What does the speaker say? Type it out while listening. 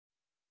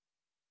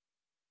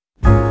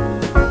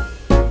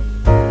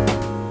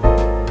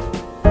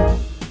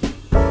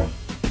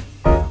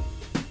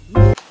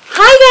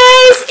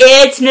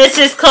It's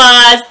Mrs.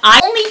 Claus.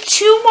 Only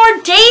 2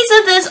 more days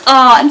of this.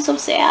 Oh, I'm so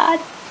sad.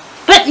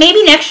 But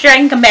maybe next year I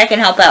can come back and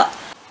help out.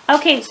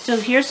 Okay, so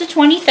here's the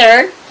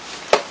 23rd.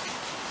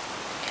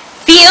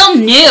 Feel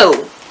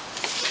new.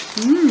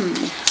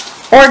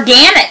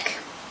 Organic.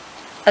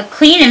 A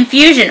clean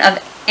infusion of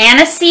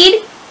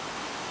aniseed,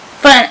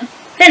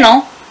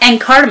 fennel, and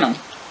cardamom.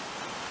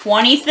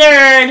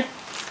 23rd.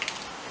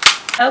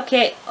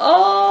 Okay,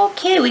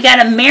 we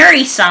got a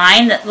Mary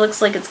sign that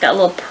looks like it's got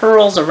little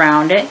pearls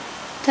around it.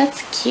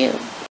 That's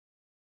cute.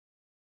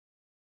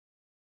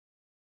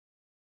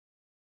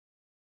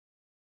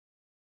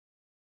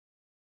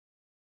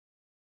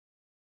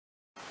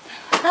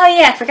 Oh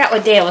yeah, I forgot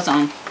what day it was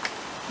on.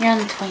 You're on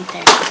the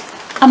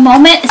 23rd. A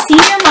moment, a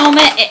senior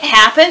moment. It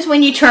happens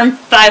when you turn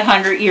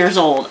 500 years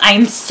old.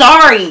 I'm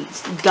sorry,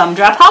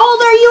 Gumdrop. How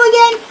old are you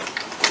again?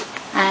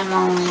 I'm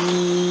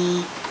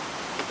only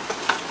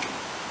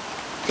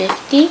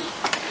 50.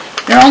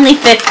 You're only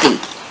 50.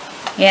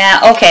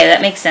 Yeah, okay,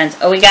 that makes sense.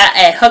 Oh, we got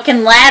a hook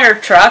and ladder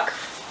truck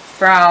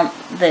from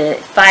the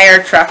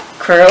fire truck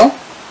crew.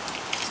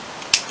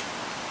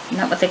 Isn't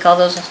that what they call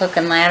those, a hook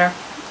and ladder?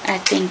 I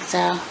think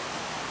so.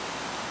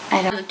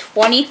 I don't. The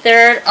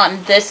 23rd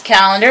on this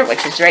calendar,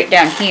 which is right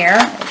down here.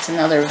 It's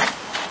another.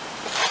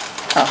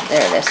 Oh,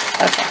 there it is.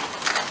 Okay.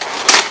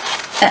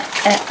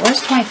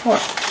 Where's 24?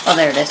 Oh,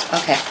 there it is.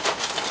 Okay.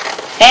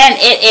 And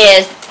it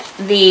is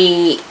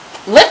the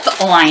lip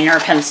liner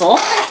pencil.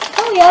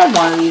 Oh, yeah, I had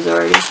one of these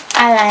already.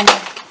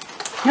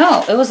 Eyeliner.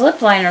 No, it was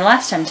lip liner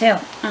last time, too.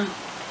 Oh.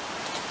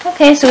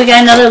 Okay, so we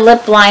got another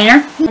lip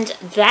liner. And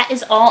that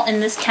is all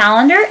in this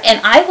calendar. And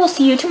I will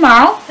see you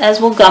tomorrow,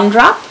 as will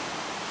Gumdrop.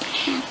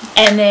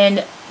 And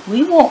then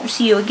we won't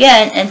see you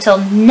again until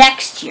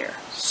next year.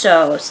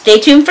 So stay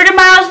tuned for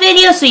tomorrow's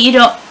video so you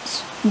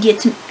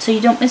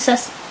don't miss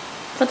us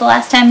for the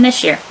last time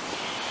this year.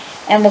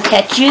 And we'll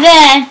catch you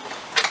then.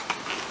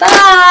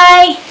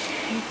 Bye.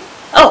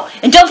 Oh,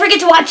 and don't forget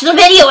to watch the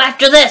video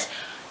after this.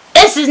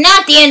 This is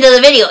not the end of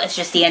the video. It's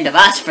just the end of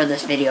us for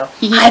this video.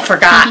 I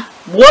forgot.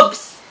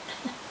 Whoops.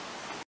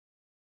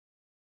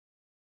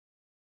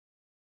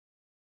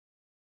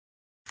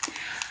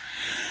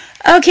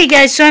 Okay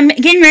guys, so I'm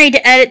getting ready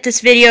to edit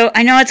this video.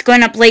 I know it's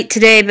going up late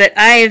today, but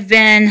I have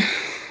been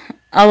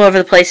all over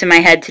the place in my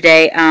head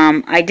today.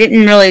 I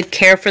didn't really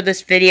care for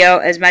this video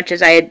as much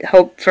as I had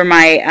hoped for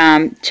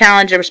my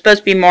challenge. There were supposed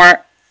to be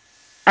more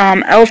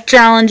elf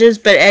challenges,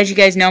 but as you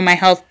guys know, my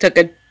health took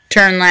a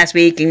turn last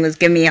week and was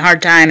giving me a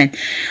hard time, and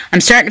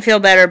I'm starting to feel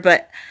better,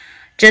 but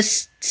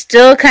just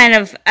still kind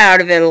of out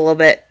of it a little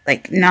bit,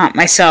 like not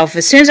myself.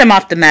 As soon as I'm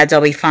off the meds,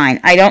 I'll be fine.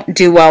 I don't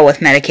do well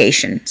with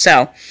medication,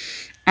 so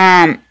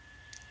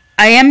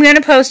I am going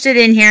to post it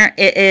in here.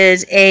 It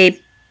is a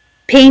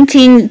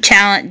painting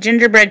challenge,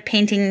 gingerbread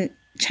painting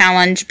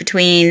challenge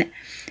between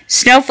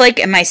Snowflake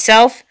and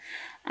myself.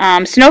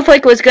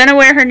 Snowflake was going to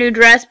wear her new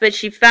dress, but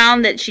she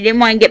found that she didn't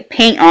want to get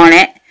paint on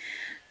it.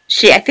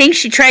 I think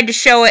she tried to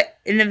show it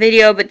in the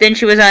video, but then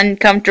she was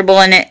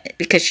uncomfortable in it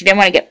because she didn't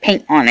want to get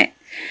paint on it.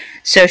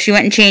 So she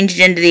went and changed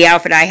into the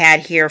outfit I had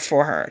here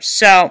for her.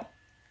 So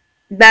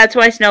that's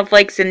why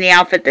Snowflake's in the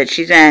outfit that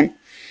she's in.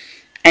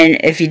 And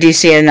if you do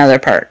see another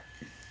part.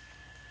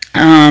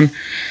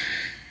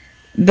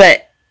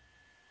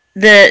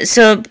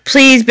 So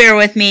please bear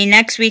with me.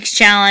 Next week's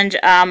challenge,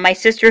 my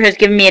sister has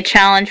given me a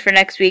challenge for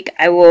next week.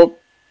 I will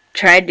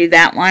try to do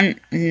that one.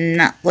 I'm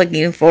not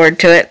looking forward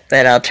to it,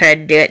 but I'll try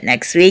to do it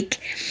next week.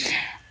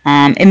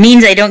 It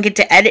means I don't get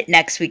to edit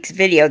next week's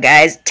video,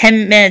 guys.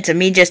 10 minutes of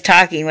me just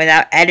talking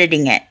without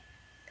editing it.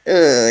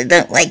 Ugh, I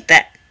don't like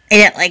that. I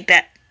don't like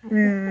that.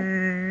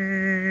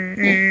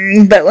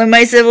 But when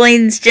my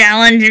siblings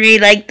challenge me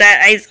like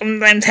that, I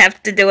sometimes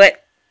have to do it.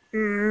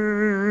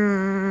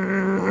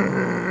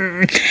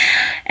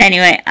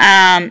 Anyway,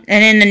 and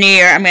in the new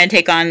year, I'm going to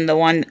take on the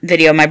one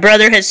video my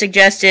brother has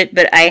suggested,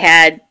 but I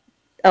had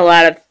a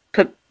lot of,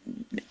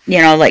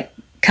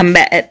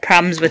 combat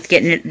problems with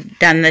getting it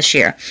done this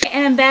year.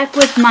 And I'm back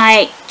with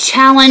my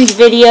challenge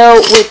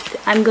video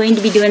I'm going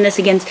to be doing this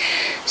against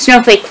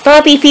Snowflake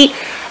Floppy Feet.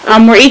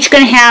 We're each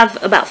going to have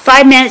about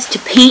 5 minutes to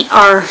paint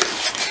our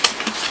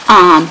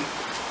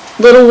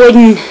little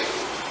wooden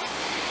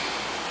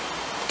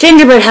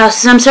gingerbread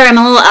houses. I'm sorry, I'm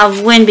a little out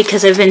of wind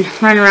because I've been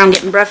running around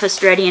getting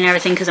breakfast ready and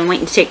everything because I'm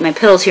waiting to take my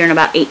pills here in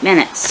about 8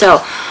 minutes.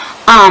 So,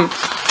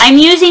 I'm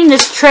using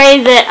this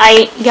tray that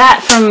I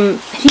got from,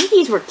 I think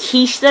these were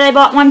quiche that I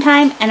bought one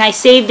time, and I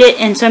saved it,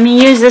 and so I'm going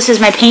to use this as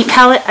my paint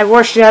palette. I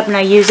washed it up and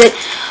I use it.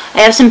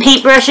 I have some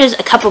paint brushes,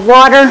 a cup of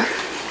water,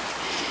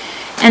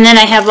 and then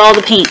I have all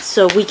the paints.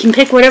 So we can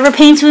pick whatever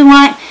paints we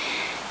want,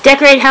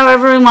 decorate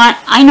however we want.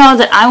 I know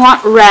that I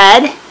want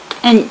red,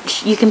 and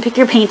you can pick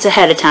your paints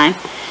ahead of time.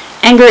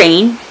 And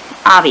green,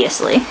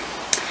 obviously.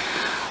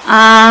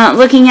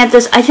 Looking at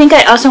this, I think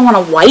I also want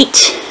a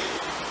white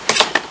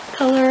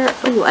color.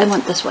 Oh, I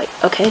want this white.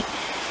 Okay.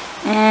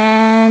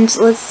 And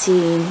let's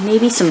see,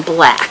 maybe some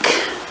black.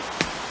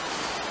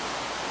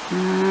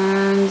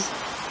 And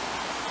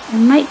I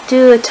might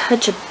do a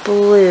touch of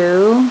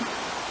blue.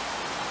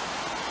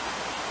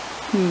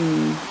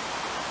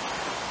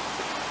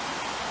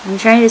 I'm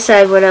trying to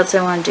decide what else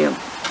I want to do.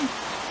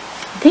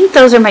 I think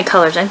those are my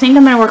colors. I think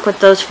I'm going to work with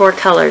those 4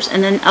 colors,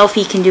 and then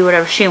Elfie can do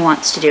whatever she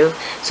wants to do.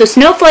 So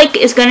Snowflake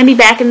is going to be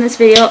back in this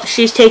video.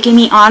 She's taking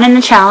me on in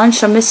the challenge,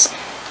 so Miss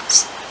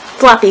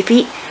Floppy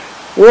Feet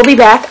will be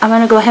back. I'm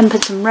going to go ahead and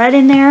put some red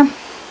in there,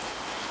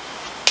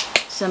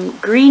 some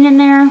green in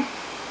there.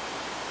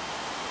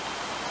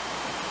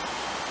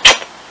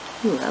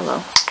 Ooh,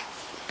 hello.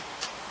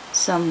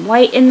 Some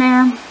white in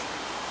there.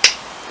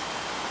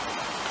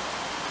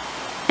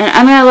 And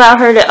I'm going to allow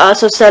her to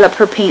also set up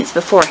her paints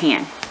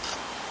beforehand.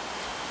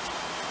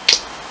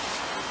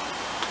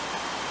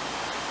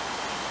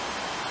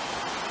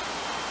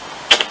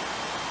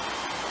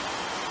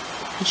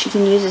 And she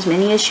can use as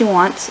many as she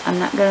wants. I'm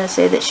not going to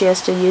say that she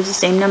has to use the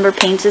same number of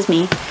paints as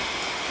me.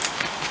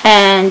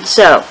 And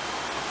so,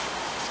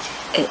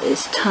 it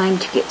is time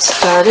to get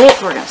started.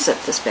 We're going to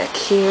set this back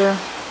here.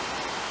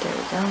 There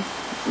we go.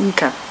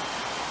 Okay.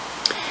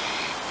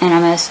 And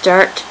I'm going to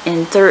start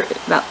in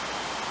about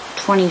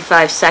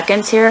 25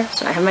 seconds here.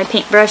 So I have my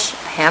paintbrush.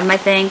 I have my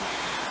thing.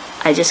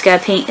 I just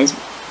got to get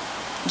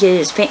it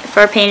as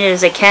far painted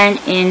as I can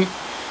in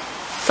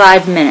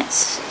 5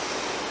 minutes.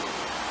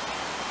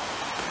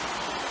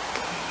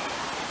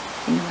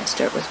 I'm going to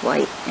start with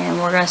white. And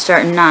we're going to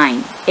start in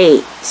 9,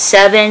 8,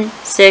 7,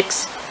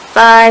 6,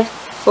 5,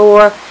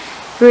 4,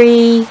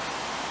 3,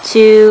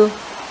 2,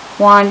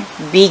 1,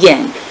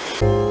 begin.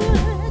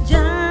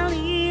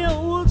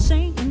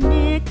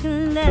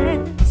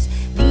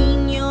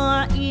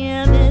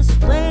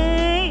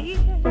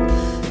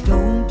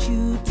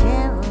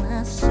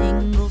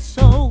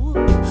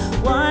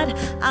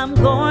 I'm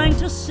going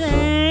to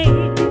say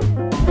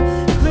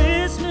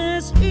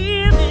Christmas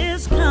Eve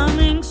is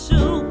coming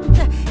soon.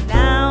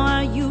 Now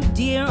are you,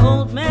 dear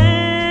old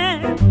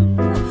man?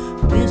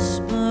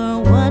 Whisper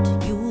what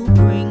you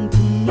bring to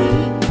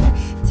me.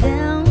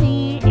 Tell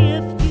me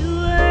if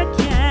you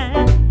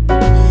can.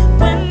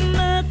 When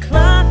the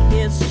clock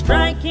is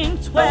striking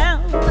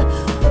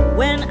 12,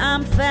 when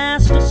I'm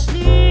fast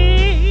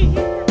asleep,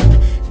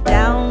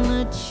 down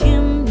the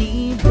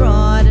chimney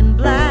broad and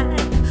black,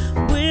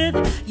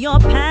 your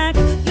pack,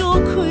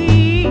 your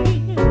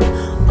queen,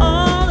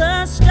 all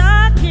the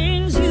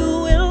stockings you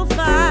will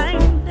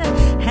find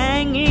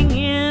hanging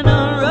in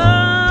a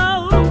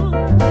row.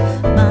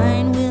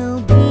 Mine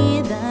will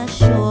be the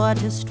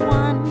shortest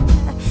one,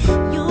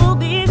 you'll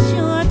be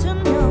sure to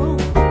know.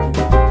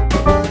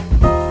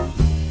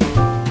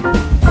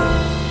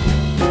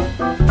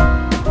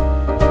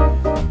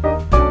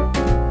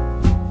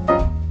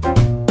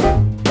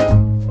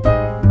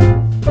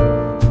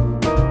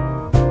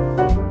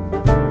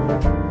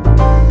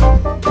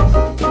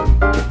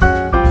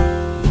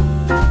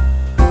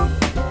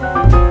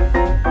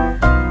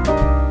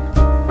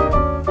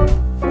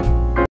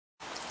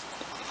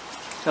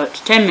 So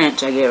it's 10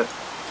 minutes I give it.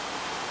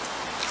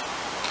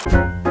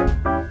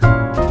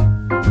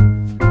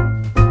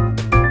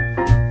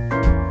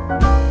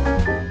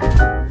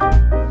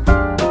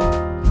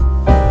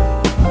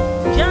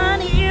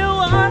 Johnny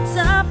wants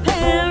a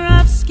pair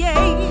of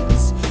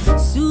skates.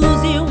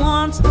 Susie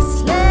wants a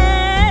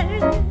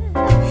sled.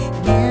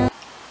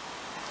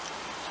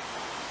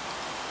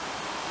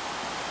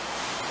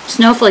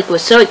 Snowflake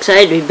was so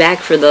excited to be back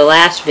for the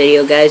last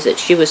video, guys, that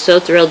she was so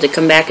thrilled to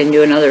come back and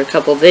do another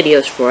couple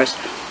videos for us.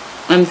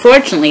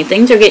 Unfortunately,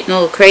 things are getting a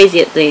little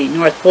crazy at the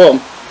North Pole,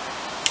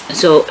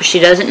 so she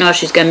doesn't know if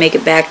she's going to make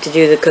it back to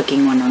do the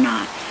cooking one or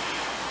not.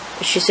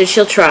 But she said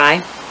she'll try.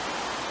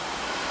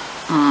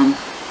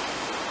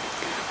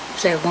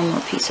 So I have one more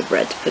piece of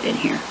bread to put in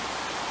here.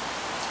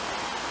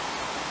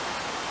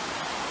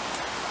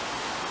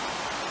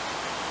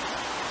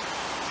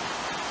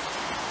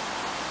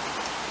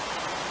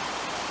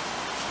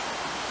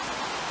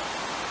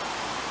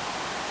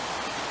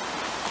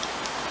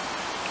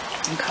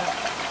 Okay.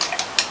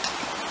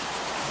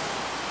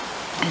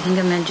 I think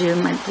I'm going to do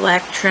my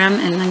black trim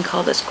and then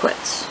call this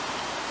quits.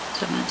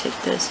 So I'm going to take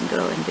this and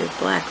go and do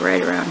black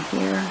right around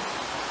here.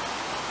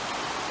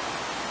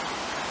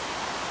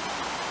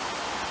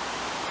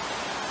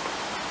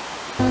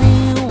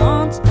 She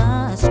wants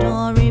a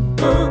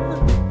storybook,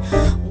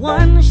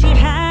 one she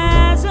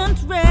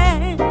hasn't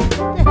read.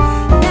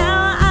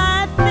 Now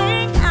I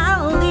think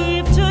I'll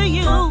leave to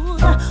you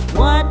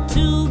what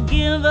to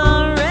give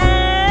her.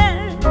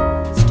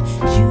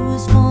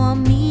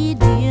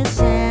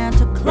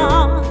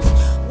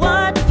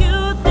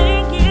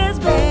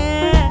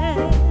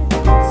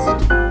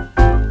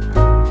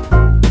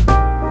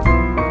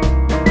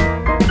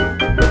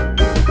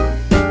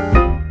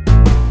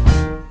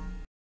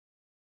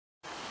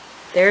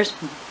 There's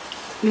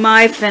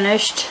my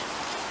finished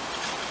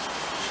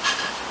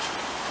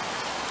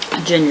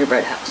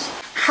gingerbread house.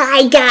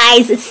 Hi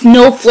guys, it's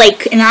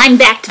Snowflake, and I'm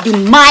back to do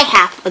my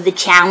half of the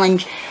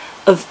challenge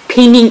of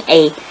painting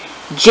a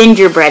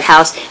gingerbread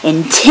house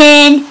in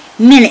 10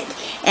 minutes.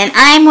 And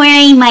I'm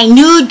wearing my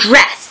new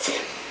dress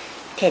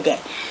today.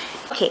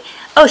 Okay,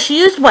 oh, she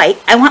used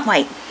white. I want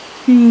white.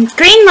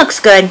 Green looks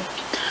good.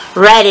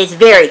 Red is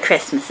very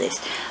Christmassy.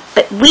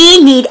 But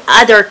we need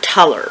other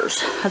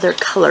colors.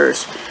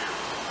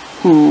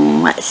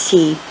 Let's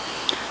see.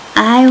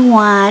 I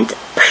want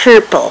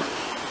purple.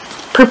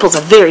 Purple's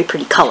a very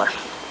pretty color.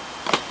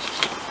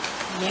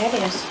 Yeah, it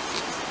is.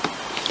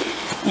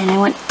 And I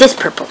want this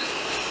purple.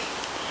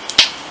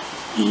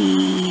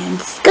 And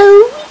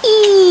squeeze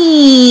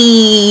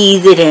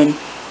it in.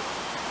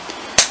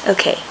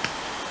 Okay.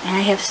 And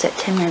I have set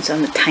 10 minutes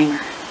on the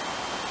timer.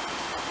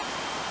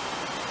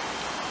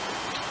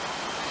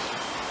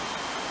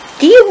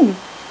 Do you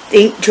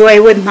think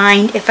Joy would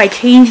mind if I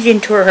changed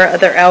into her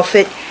other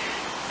outfit?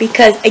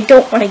 Because I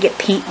don't want to get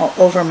paint all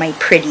over my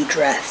pretty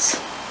dress.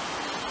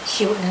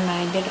 She wouldn't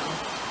mind at all.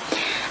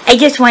 I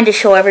just wanted to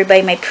show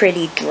everybody my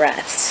pretty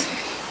dress.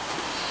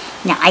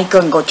 Now I'm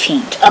going to go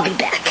change. I'll be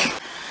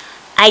back.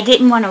 I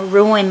didn't want to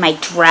ruin my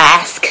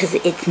dress because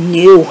it's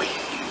new.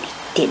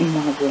 I didn't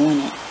want to ruin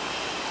it.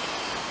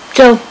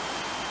 So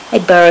I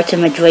borrowed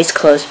some of Joy's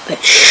clothes,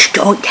 but shh,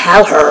 don't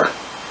tell her.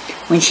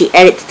 When she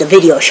edits the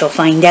video, she'll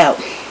find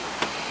out.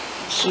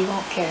 She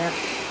won't care.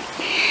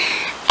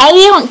 I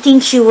don't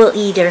think she will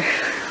either.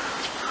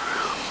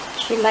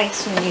 She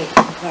likes when you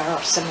borrow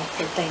some of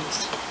her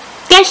things.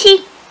 Does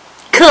she?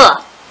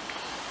 Cool.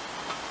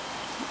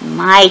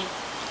 My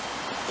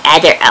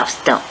other elves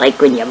don't like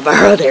when you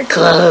borrow their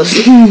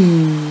clothes.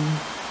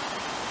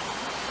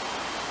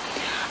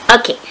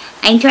 Okay,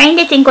 I'm trying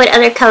to think what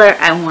other color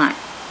I want.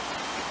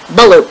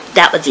 Blue.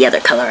 That was the other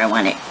color I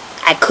wanted.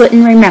 I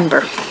couldn't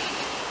remember.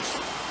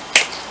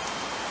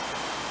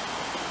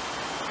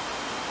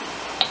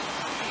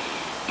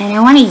 And I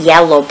want a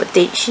yellow, but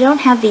she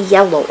don't have the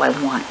yellow I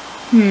want.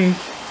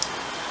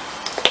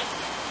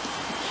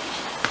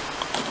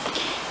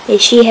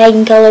 Is she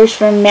hiding colors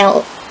from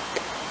Mel?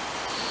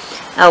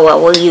 Oh well,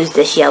 we'll use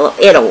this yellow.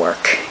 It'll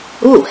work.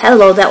 Ooh,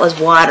 hello, that was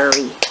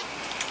watery.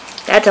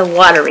 That's a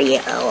watery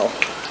yellow.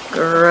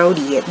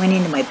 Grody, it went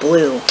into my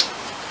blue.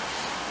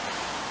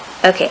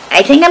 Okay,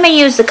 I think I'm going to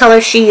use the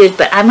color she used,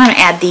 but I'm going to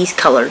add these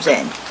colors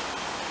in.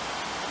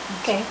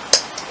 Okay.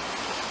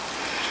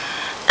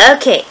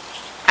 Okay,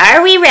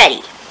 are we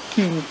ready?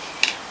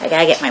 I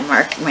gotta get my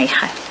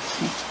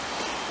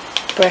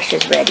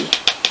brushes ready.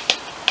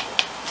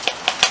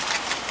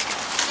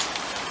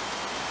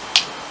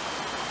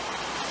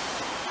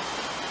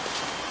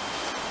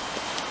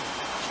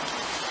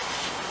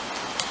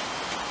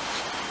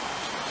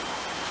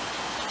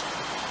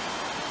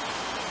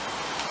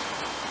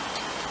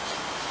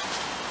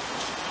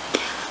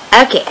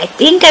 Okay, I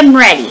think I'm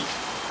ready.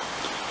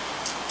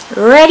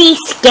 Ready,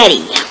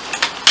 steady.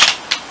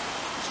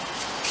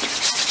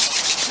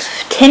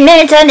 10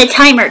 minutes on the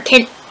timer.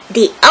 Can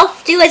the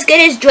elf do as good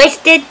as Joyce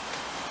did?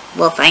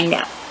 We'll find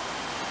out.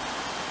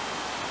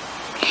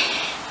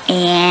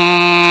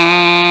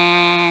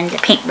 And the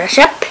paintbrush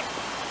up.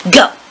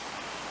 Go.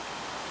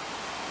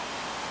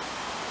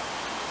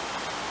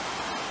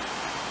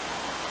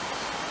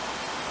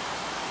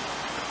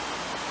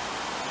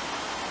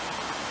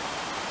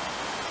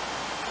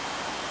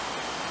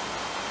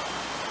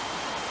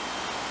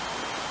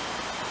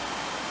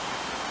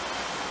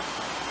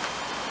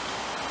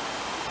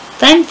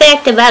 Fun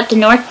fact about the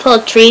North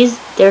Pole trees,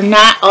 they're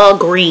not all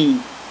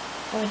green.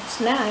 Oh, it's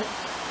not.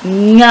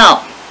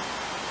 No.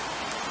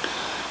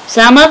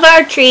 Some of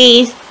our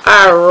trees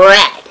are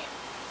red.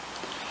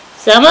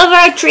 Some of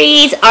our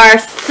trees are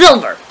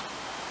silver.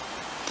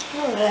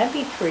 Oh, that'd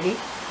be pretty.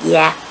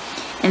 Yeah.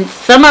 And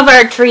some of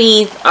our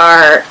trees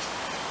are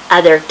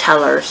other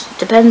colors.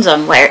 Depends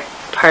on where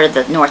part of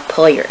the North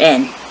Pole you're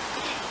in.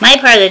 My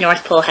part of the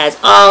North Pole has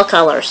all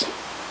colors.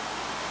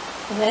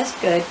 Well, that's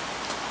good.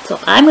 So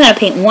I'm going to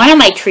paint one of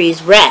my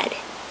trees red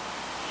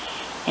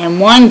and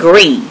one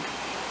green.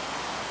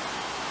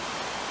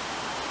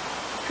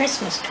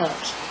 Christmas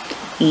colors.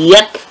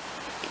 Yep.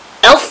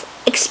 Elf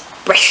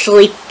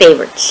especially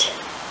favorites.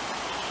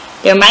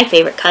 They're my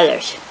favorite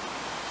colors.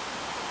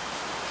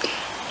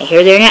 I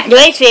hear they're not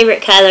Joy's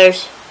favorite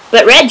colors,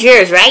 but red's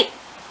yours, right?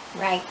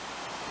 Right.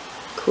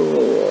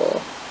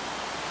 Cool.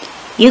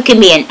 You can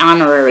be an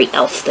honorary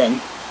elf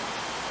then.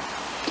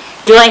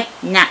 Joy,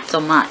 not so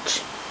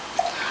much.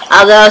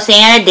 Although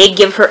Santa did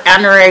give her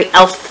honorary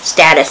elf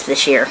status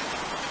this year.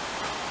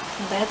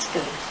 Well, that's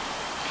good.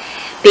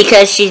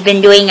 Because she's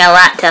been doing a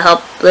lot to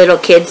help little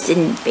kids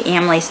and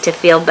families to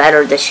feel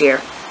better this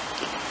year.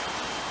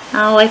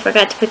 Oh, I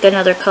forgot to pick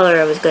another color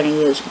I was going to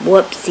use.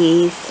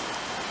 Whoopsies.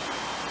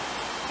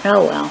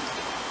 Oh well.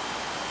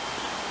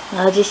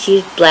 I'll just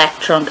use black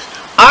trunks.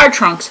 Our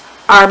trunks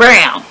are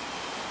brown.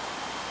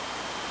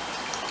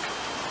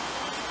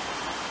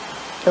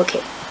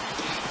 Okay.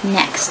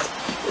 Next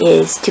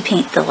is to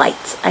paint the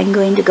lights. I'm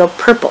going to go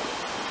purple.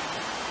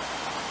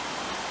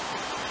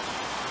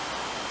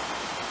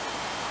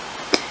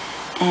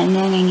 And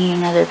then I need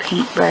another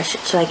paintbrush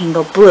so I can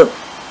go blue.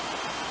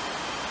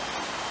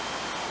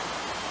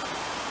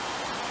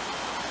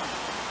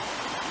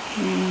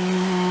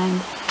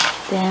 And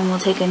then we'll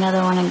take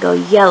another one and go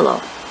yellow.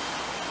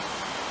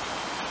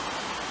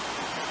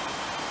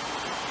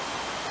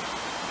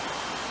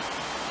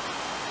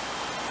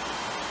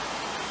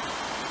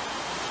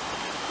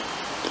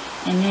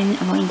 And then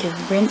I'm going to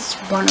rinse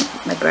one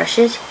of my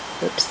brushes.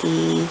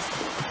 Oopsies.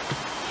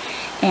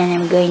 And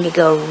I'm going to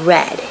go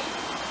red.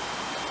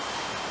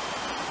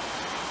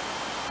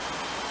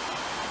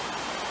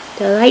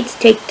 The lights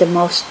take the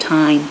most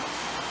time.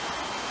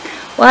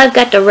 Well, I've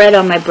got the red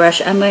on my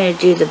brush. I'm going to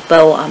do the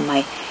bow on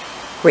my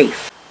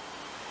wreath.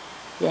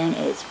 Then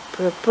it's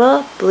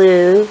purple,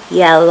 blue,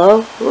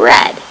 yellow,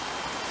 red.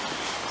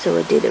 So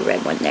we'll do the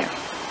red one there.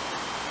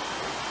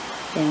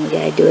 Then we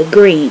gotta do a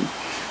green.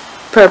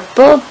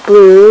 Purple,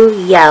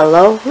 blue,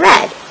 yellow,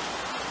 red.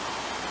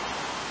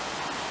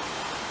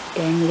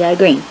 Then we got a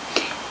green.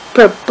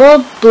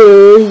 Purple,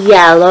 blue,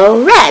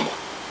 yellow, red.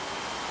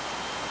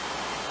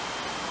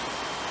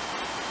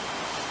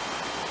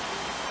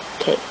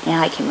 Okay,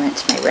 now I can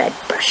rinse my red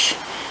brush.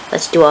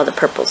 Let's do all the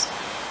purples.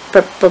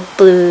 Purple,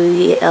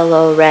 blue,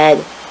 yellow,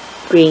 red,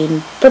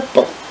 green,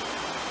 purple.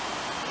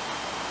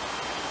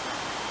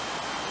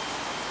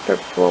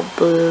 Purple,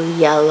 blue,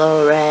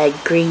 yellow, red,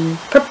 green,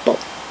 purple.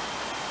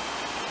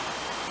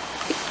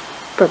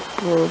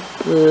 Purple,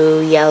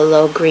 blue,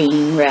 yellow,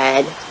 green,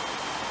 red.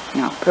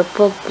 No,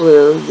 purple,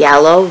 blue,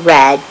 yellow,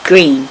 red,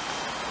 green,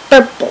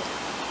 purple.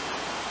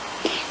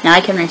 Now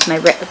I can rinse my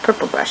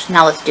purple brush.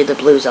 Now let's do the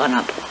blues on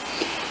up.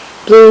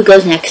 Blue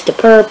goes next to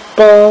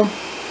purple.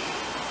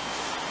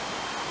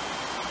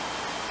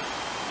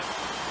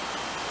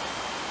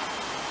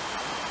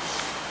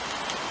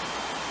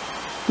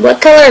 What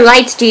color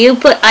lights do you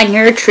put on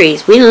your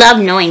trees? We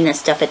love knowing this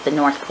stuff at the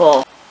North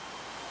Pole.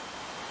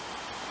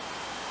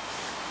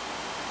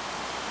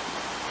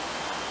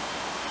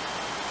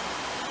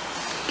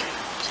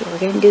 So we're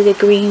going to do the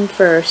green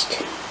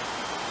first.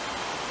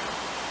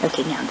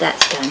 Okay, now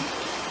that's done.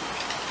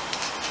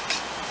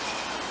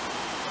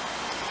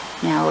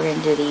 Now we're going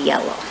to do the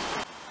yellow.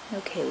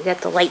 Okay, we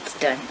got the lights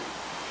done.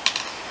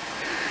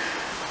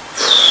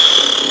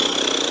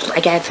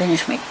 I gotta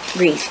finish my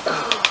wreath.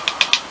 Oh.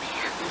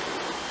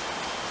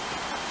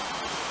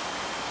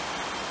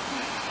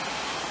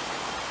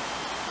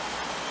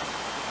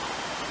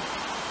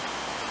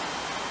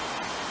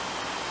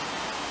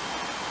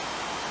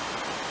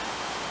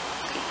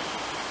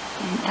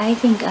 I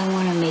think I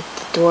want to make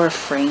the door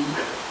frame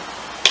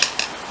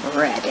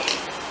red.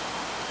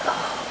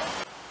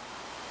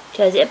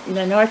 Because at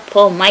the North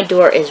Pole, my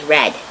door is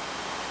red.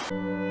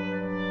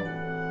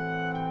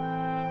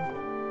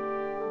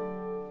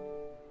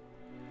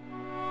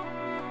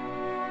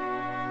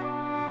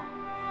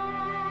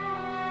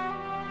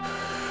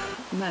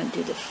 I'm going to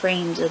do the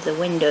frames of the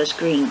windows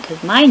green,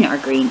 because mine are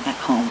green at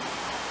home.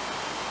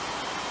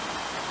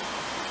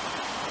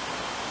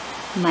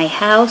 My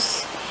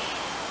house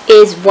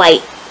is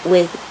white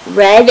with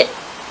red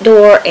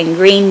door and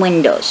green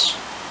windows.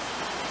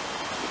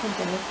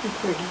 That would be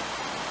pretty.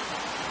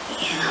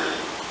 Yeah,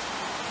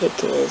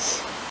 it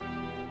is.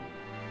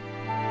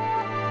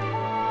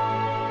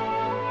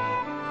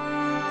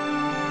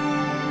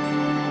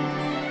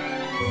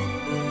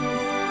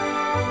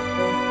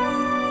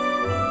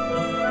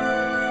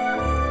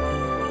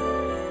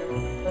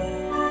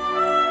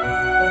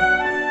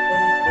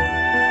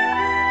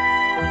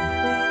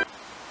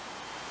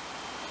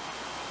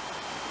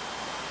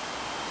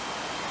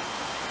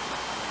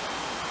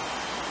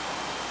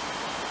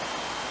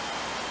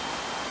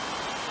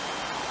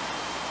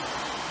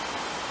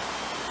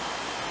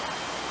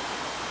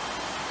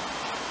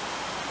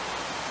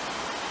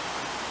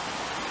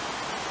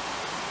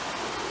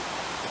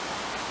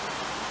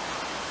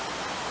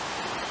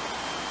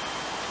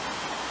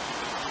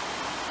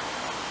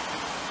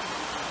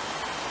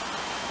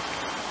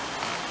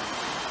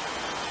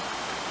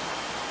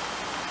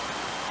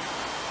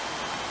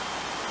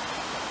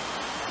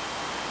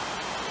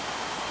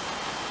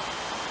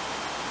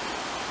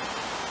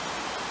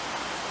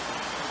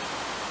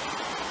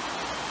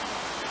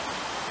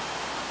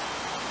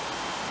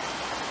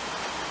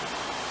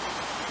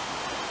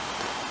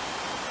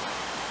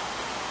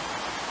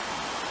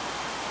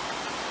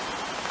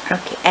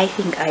 Okay, I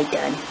think I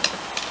done.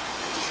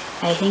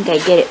 I think I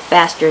did it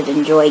faster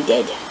than Joy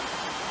did.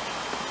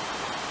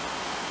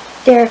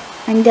 There,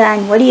 I'm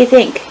done. What do you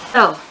think?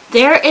 So,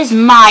 there is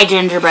my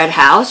gingerbread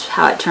house,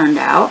 how it turned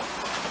out.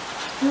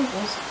 Oh,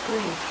 that's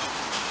pretty.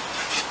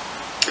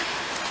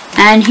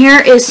 And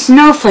here is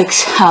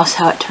Snowflake's house,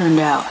 how it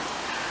turned out.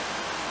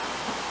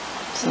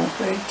 So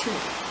pretty too.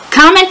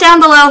 Comment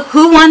down below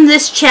who won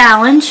this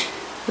challenge.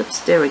 Oops,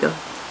 there we go.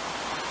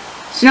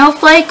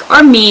 Snowflake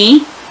or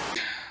me.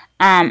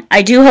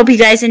 I do hope you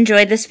guys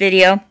enjoyed this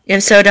video.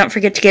 If so, don't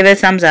forget to give it a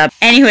thumbs up.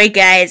 Anyway,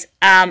 guys,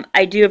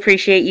 I do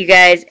appreciate you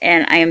guys,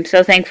 and I am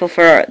so thankful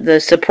for the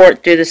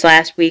support through this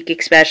last week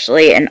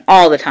especially, and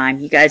all the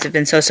time. You guys have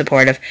been so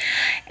supportive.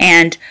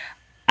 And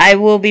I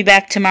will be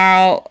back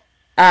tomorrow.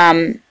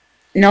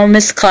 No,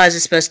 Miss Claus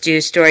is supposed to do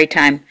story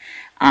time.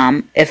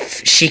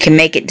 If she can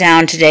make it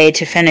down today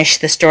to finish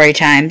the story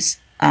times,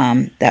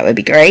 that would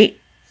be great.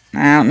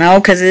 I don't know,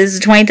 because it is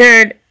the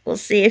 23rd. We'll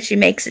see if she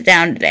makes it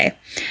down today.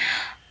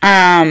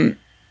 And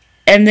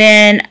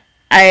then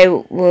I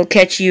will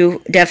catch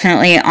you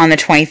definitely on the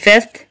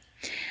 25th.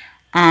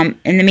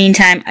 In the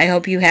meantime, I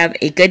hope you have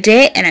a good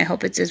day, and I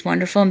hope it's as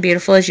wonderful and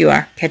beautiful as you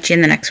are. Catch you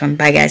in the next one.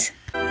 Bye, guys.